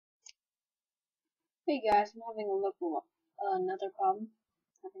Hey guys, I'm having a look another problem.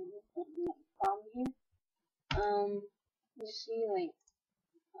 Having another problem here. You see,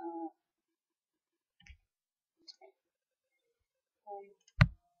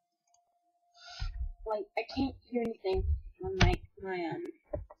 I can't hear anything on my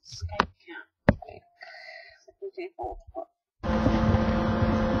Skype account. For example,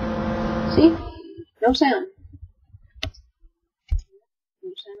 see, no sound.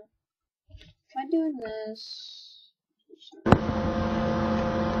 No sound. Try doing this. No sound.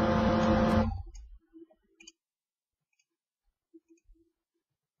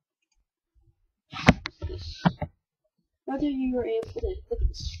 Whether you are able to click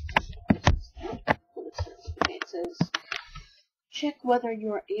this. Okay, it says check whether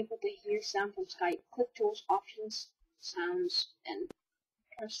you are able to hear sound from Skype. Click Tools, Options, Sounds, and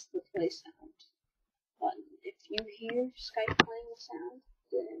press the play sound button. If you hear Skype playing the sound,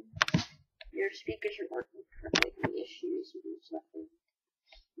 then your speakers are working correctly. Any issues with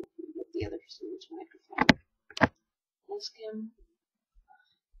the other person's microphone. Ask him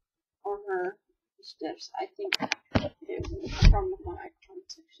or her steps. I think there's a problem with my microphone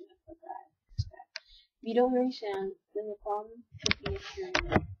section. I forgot. If you don't hear any sound, then the problem should be if you're I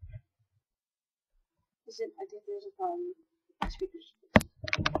think there's a problem with my speakers.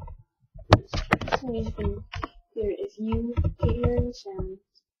 So you can hear if you can't hear any sound,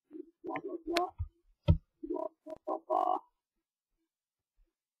 blah blah blah blah blah blah blah.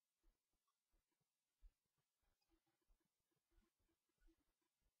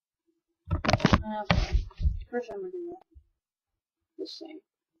 First I'm gonna do this thing.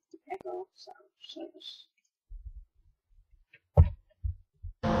 Echo sound service.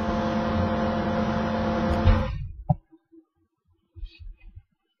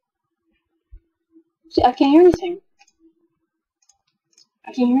 See, I can't hear anything.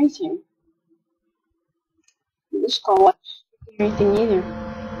 I can't hear anything. This call, I can't hear anything either.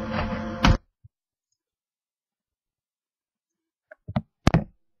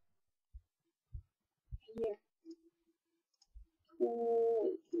 Here.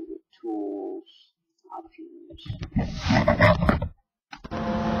 Tools, options.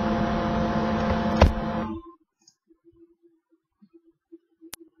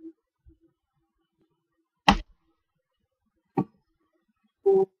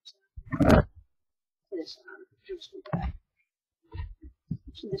 This on. Just go back.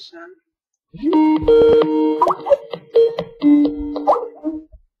 To this on.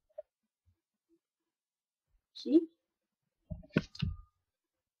 See?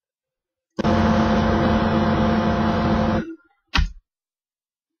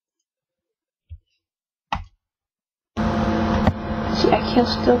 See, I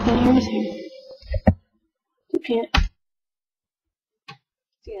still can't hear anything. You can't.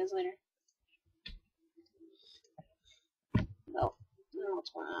 See you guys later. Well, I don't know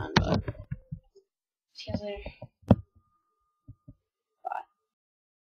what's going on, but see you guys later.